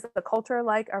Yeah. What is the culture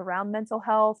like around mental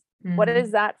health? What Mhm.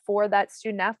 is that for that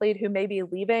student athlete who may be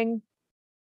leaving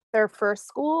their first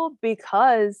school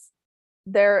because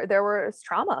there was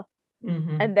trauma?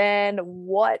 Mhm. And then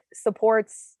what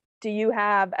supports do you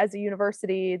have as a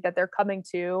university that they're coming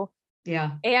to?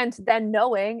 Yeah. And then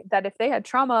knowing that if they had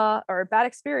trauma or a bad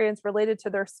experience related to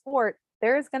their sport,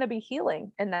 there is going to be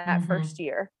healing in that first Mhm.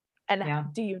 year. And Yeah.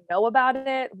 do you know about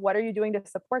it? What are you doing to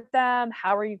support them?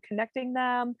 How are you connecting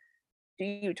them? Do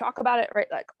you talk about it?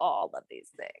 Right? Like all of these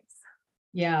things.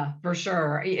 Yeah, for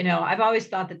sure. I've always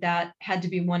thought that that had to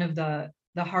be one of the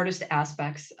hardest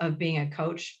aspects of being a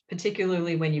coach,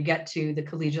 particularly when you get to the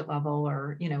collegiate level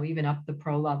or, even up the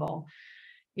pro level.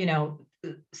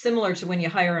 Similar to when you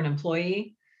hire an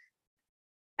employee,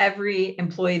 every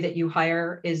employee that you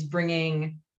hire is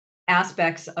bringing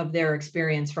aspects of their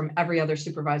experience from every other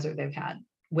supervisor they've had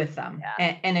with them.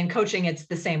 Yeah. And in coaching, it's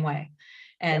the same way.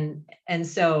 And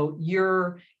so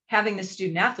you're having the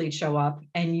student athlete show up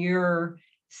and you're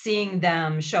seeing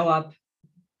them show up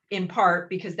in part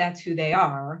because that's who they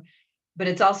are, but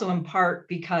it's also in part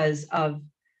because of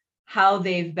how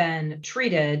they've been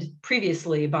treated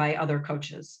previously by other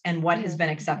coaches and what has been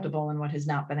acceptable and what has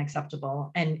not been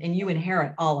acceptable. And you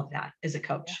inherit all of that as a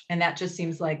coach. Yeah. And that just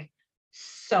seems like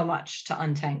so much to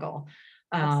untangle.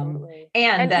 Absolutely.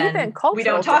 And then even we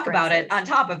don't cultural talk about it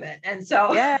differences. on top of it. And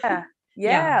so Yeah.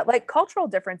 Yeah. Like cultural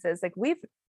differences. Like we've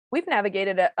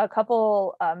navigated a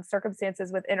couple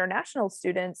circumstances with international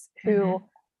students who,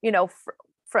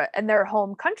 in their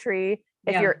home country,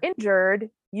 if Yeah. you're injured,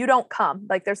 you don't come.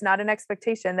 Like there's not an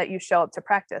expectation that you show up to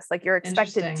practice. Like you're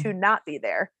expected to Interesting. not be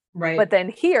there. Right. But then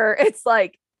here it's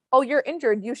like, oh, you're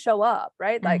injured, you show up,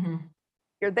 right? Like Mhm.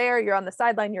 you're there, you're on the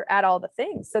sideline, you're at all the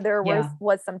things. So there Yeah.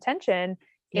 was some tension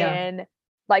Yeah. in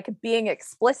like being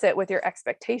explicit with your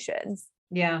expectations.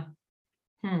 Yeah.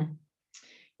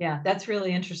 Yeah, that's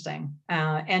really interesting.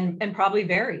 And probably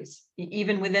varies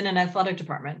even within an athletic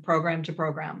department, program to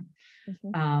program.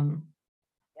 Mhm. Um,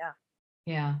 Yeah.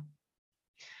 yeah.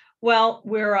 Well,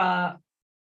 I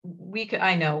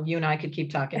know you and I could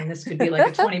keep talking. This could be like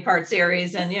a 20-part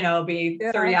series and, be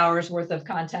 30 Yeah. hours worth of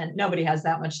content. Nobody has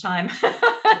that much time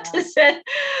Yeah. to sit.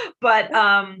 But,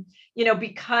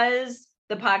 because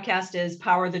the podcast is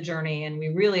Power the Journey, and we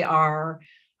really are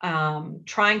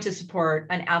trying to support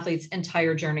an athlete's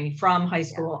entire journey from high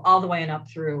school all the way and up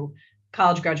through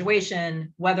college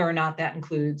graduation, whether or not that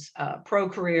includes a pro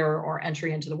career or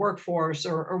entry into the workforce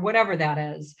or whatever that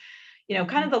is.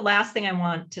 Kind of the last thing I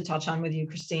want to touch on with you,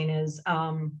 Christine, is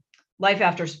life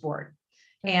after sport.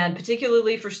 And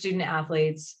particularly for student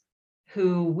athletes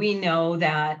who we know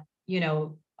that,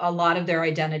 a lot of their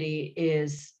identity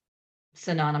is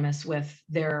synonymous with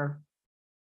their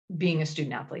being a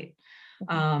student athlete.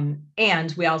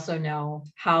 And we also know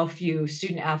how few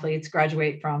student athletes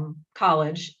graduate from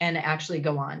college and actually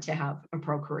go on to have a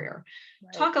pro career.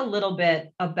 Right. Talk a little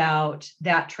bit about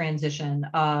that transition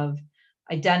of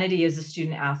identity as a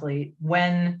student athlete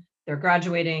when they're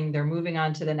graduating, they're moving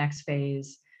on to the next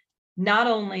phase, not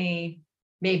only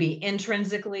maybe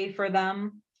intrinsically for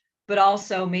them, but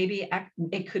also maybe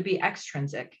it could be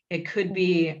extrinsic. It could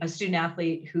be a student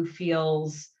athlete who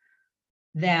feels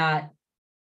that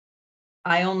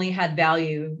I only had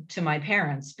value to my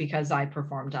parents because I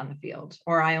performed on the field,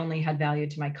 or I only had value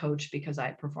to my coach because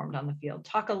I performed on the field.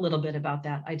 Talk a little bit about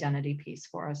that identity piece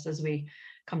for us as we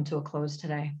come to a close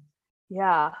today.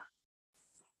 Yeah.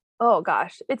 Oh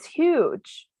gosh, it's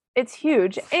huge. It's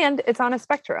huge. And it's on a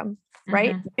spectrum,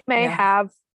 right?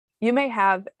 You may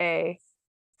have a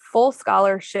full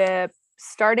scholarship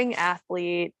starting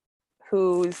athlete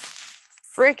who's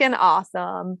freaking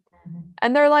awesome.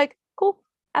 And they're like, cool,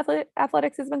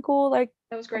 athletics has been cool. Like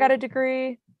that was great. I got a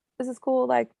degree. This is cool.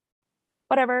 Like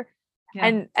whatever.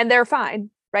 Yeah. And they're fine.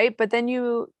 Right. But then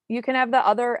you can have the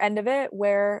other end of it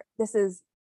where this is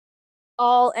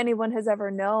all anyone has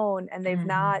ever known and they've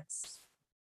not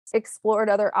explored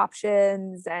other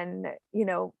options and,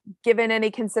 given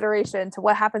any consideration to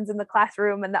what happens in the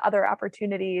classroom and the other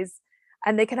opportunities.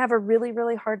 And they can have a really,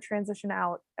 really hard transition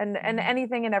out and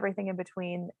anything and everything in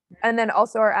between. And then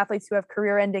also our athletes who have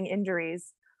career ending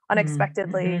injuries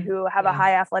unexpectedly, who have a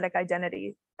high athletic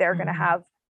identity, they're going to have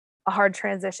a hard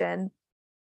transition.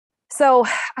 So,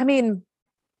 I mean,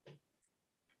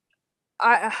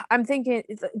 I'm thinking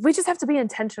we just have to be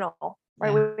intentional,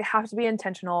 right? Yeah. We have to be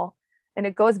intentional. And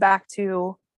it goes back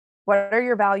to what are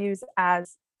your values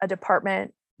as a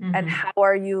department and how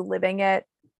are you living it?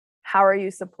 How are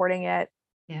you supporting it?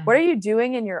 Yeah. What are you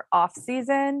doing in your off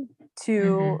season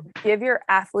to give your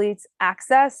athletes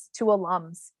access to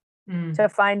alums to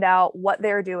find out what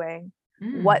they're doing,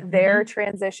 what their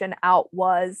transition out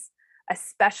was,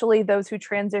 especially those who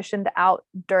transitioned out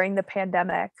during the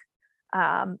pandemic.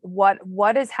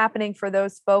 What is happening for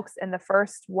those folks in the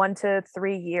first 1 to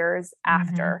 3 years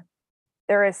after?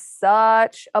 There is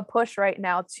such a push right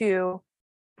now too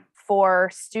for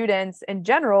students in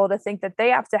general to think that they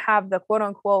have to have the quote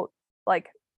unquote like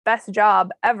best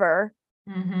job ever,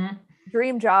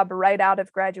 dream job right out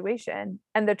of graduation.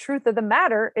 And the truth of the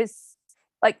matter is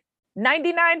like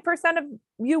 99% of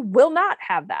you will not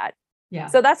have that. Yeah.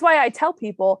 So that's why I tell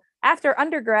people after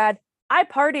undergrad, I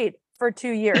partied for 2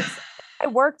 years. I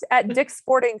worked at Dick's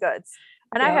Sporting Goods,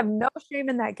 and I have no shame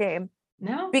in that game.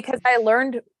 No, because I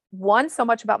learned, one, so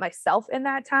much about myself in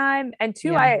that time, and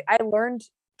two, I learned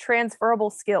transferable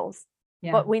skills.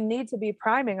 But we need to be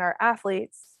priming our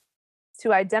athletes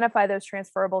to identify those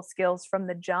transferable skills from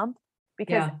the jump,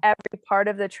 because every part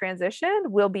of the transition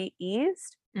will be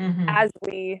eased as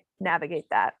we navigate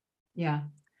that. Yeah.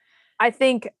 I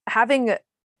think having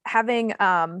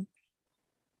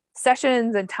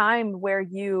sessions and time where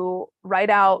you write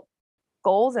out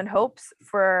goals and hopes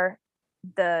for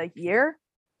the year,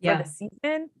 for the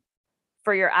season,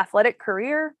 for your athletic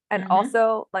career, and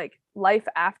also like life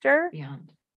after,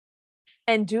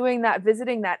 and doing that,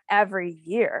 visiting that every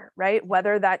year, right?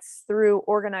 Whether that's through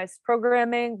organized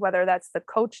programming, whether that's the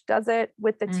coach does it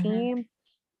with the team,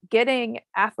 getting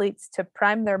athletes to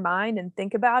prime their mind and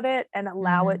think about it and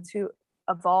allow it to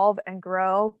evolve and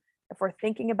grow. If we're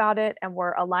thinking about it and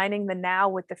we're aligning the now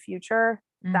with the future,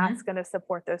 that's going to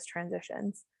support those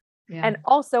transitions. And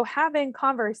also having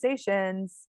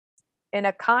conversations in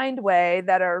a kind way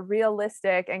that are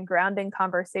realistic and grounding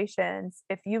conversations.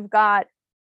 If you've got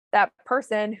that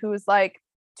person who's like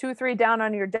 2, 3 down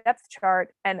on your depth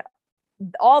chart and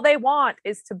all they want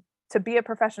is to be a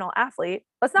professional athlete,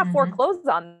 let's not foreclose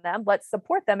on them. Let's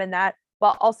support them in that,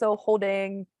 while also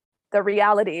holding the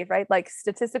reality, right? Like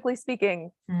statistically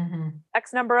speaking,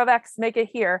 X number of X make it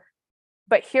here,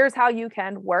 but here's how you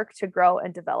can work to grow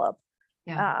and develop.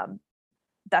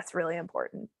 That's really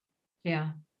important.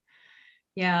 Yeah.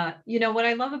 Yeah. You know, what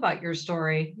I love about your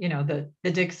story, you know, the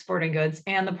Dick's Sporting Goods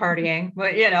and the partying,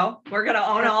 but you know, we're going to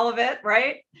own all of it.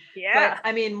 Right. Yeah. But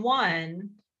I mean,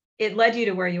 one, it led you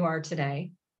to where you are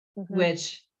today,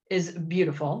 which is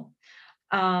beautiful.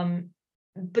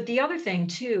 But the other thing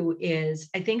too, is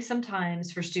I think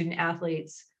sometimes for student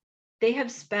athletes, they have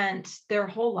spent their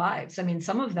whole lives. I mean,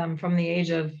 some of them from the age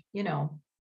of, you know,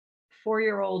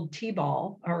 4-year-old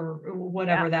T-ball or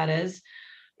whatever that is,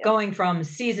 going from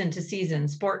season to season,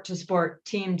 sport to sport,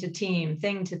 team to team,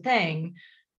 thing to thing.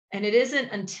 And it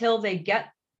isn't until they get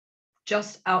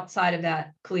just outside of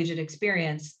that collegiate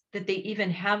experience that they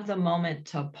even have the moment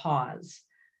to pause,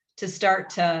 to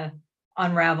start to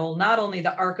unravel not only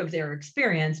the arc of their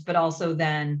experience, but also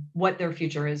then what their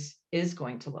future is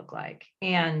going to look like.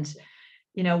 And,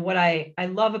 you know, what I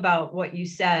love about what you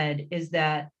said is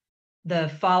that the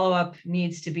follow-up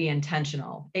needs to be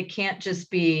intentional. It can't just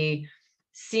be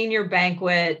senior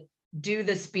banquet, do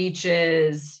the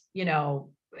speeches, you know,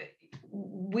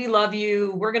 we love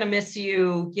you, we're going to miss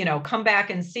you, you know, come back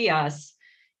and see us.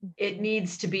 It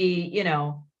needs to be, you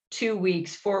know, 2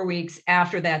 weeks, 4 weeks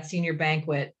after that senior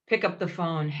banquet, pick up the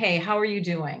phone. Hey, how are you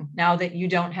doing now that you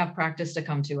don't have practice to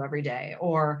come to every day?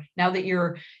 Or now that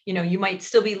you're, you know, you might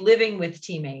still be living with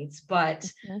teammates, but,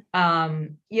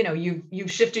 you know,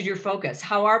 you've shifted your focus.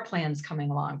 How are plans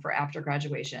coming along for after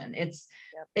graduation? It's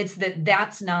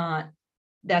that's not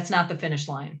the finish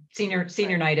line.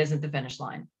 Senior night isn't the finish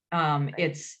line.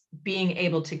 It's being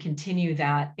able to continue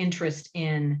that interest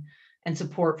in and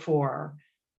support for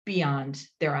beyond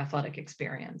their athletic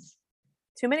experience.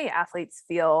 Too many athletes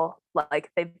feel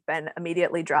like they've been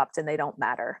immediately dropped and they don't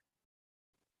matter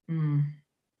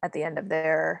at the end of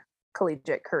their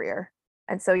collegiate career.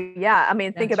 And so, I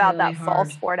mean, think about really that fall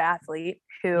sport athlete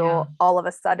who all of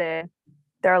a sudden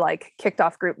they're like kicked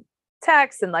off group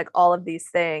text and like all of these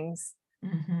things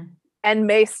and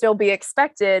may still be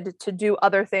expected to do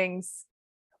other things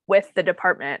with the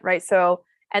department. Right. So,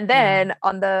 and then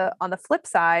on the flip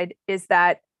side is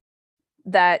that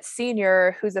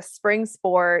senior who's a spring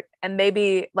sport, and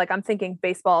maybe like I'm thinking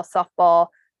baseball, softball,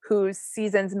 whose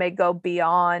seasons may go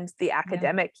beyond the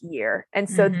academic year. And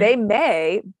so they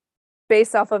may,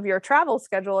 based off of your travel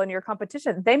schedule and your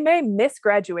competition, they may miss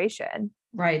graduation.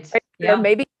 Right. There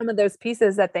may be some of those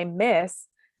pieces that they miss.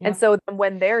 And so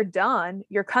when they're done,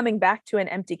 you're coming back to an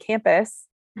empty campus.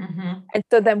 And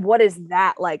so then what is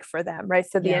that like for them? Right.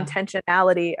 So the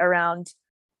intentionality around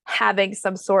having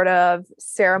some sort of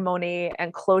ceremony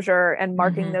and closure and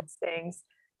marking those things,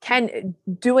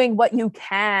 doing what you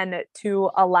can to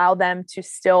allow them to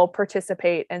still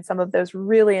participate in some of those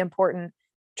really important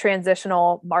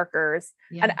transitional markers.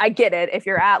 Yeah. And I get it. If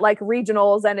you're at like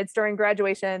regionals and it's during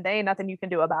graduation, there ain't nothing you can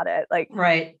do about it. Like,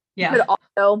 right. Yeah. You could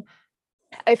also,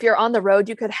 if you're on the road,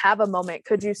 you could have a moment.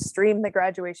 Could you stream the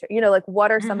graduation? You know, like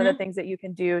what are some of the things that you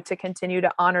can do to continue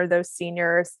to honor those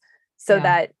seniors so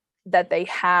that they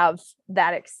have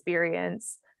that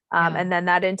experience? And then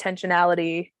that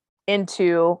intentionality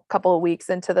into a couple of weeks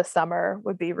into the summer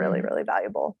would be really, really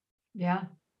valuable. Yeah.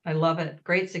 I love it.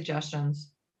 Great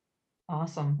suggestions.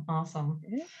 Awesome.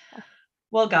 Yeah.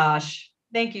 Well, gosh,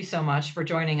 thank you so much for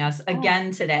joining us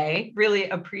again today. Really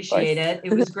appreciate it.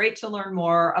 It was great to learn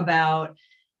more about,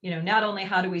 not only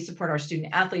how do we support our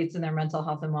student athletes and their mental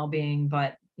health and well-being,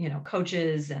 but,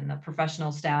 coaches and the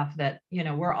professional staff that,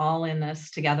 we're all in this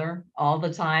together all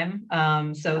the time.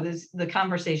 So the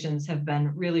conversations have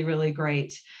been really, really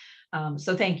great.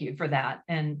 So thank you for that.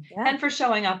 And for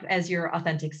showing up as your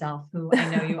authentic self, who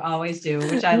I know you always do,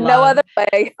 which I love. No other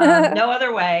way. No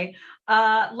other way.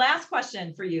 Last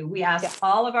question for you. We ask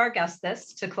all of our guests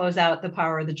this to close out the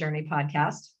Power of the Journey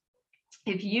podcast.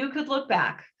 If you could look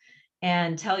back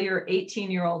and tell your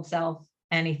 18-year-old self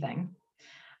anything,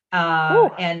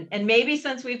 and maybe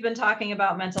since we've been talking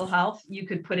about mental health, you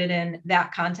could put it in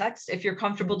that context if you're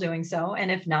comfortable doing so.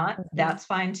 And if not, that's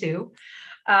fine too.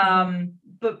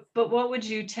 But what would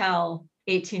you tell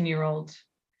 18-year-old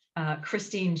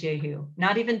Christine Jehu?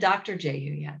 Not even Dr.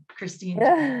 Jehu yet. Christine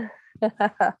Jehu.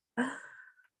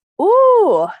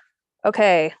 Ooh,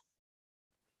 okay.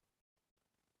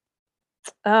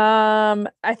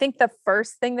 I think the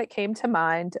first thing that came to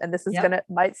mind, and this is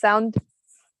might sound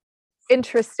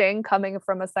interesting coming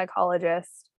from a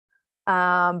psychologist,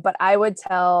 but I would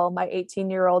tell my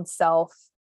 18-year-old self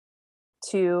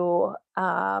to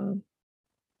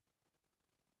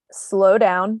slow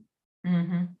down,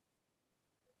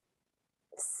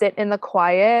 sit in the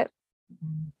quiet,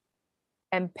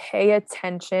 and pay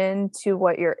attention to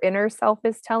what your inner self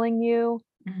is telling you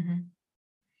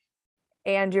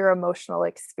and your emotional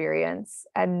experience,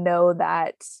 and know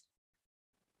that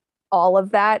all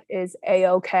of that is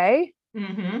a-okay.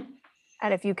 And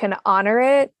if you can honor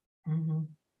it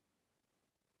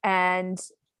and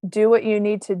do what you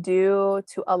need to do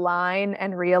to align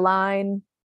and realign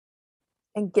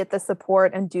and get the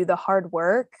support and do the hard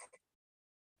work,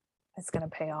 it's going to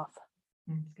pay off.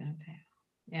 It's going to pay off.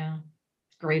 Yeah.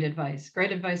 Great advice.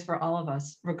 Great advice for all of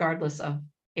us, regardless of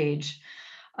age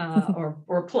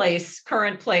or place,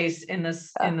 current place in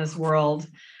this world.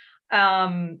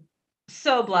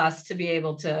 So blessed to be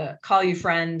able to call you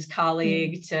friend,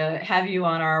 colleague, to have you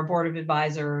on our board of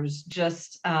advisors.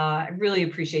 Just I really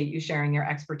appreciate you sharing your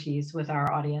expertise with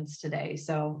our audience today.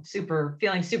 So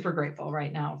feeling super grateful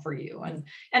right now for you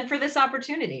and for this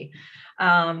opportunity.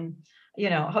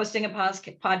 Hosting a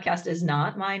podcast is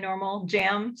not my normal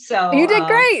jam. So you did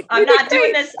great. I'm not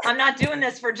doing this. I'm not doing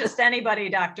this for just anybody,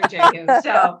 Dr. Jehu.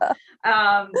 So,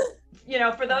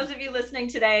 for those of you listening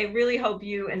today, really hope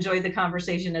you enjoyed the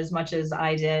conversation as much as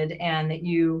I did, and that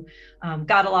you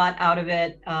got a lot out of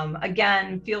it.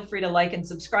 Again, feel free to like and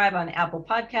subscribe on Apple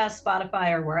Podcasts,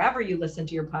 Spotify, or wherever you listen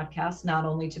to your podcasts, not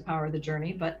only to Power the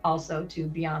Journey, but also to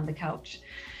Beyond the Couch.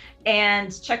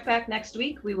 And check back next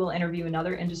week. We will interview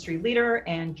another industry leader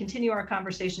and continue our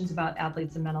conversations about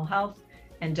athletes and mental health.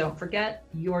 And don't forget,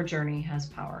 your journey has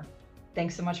power.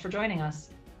 Thanks so much for joining us.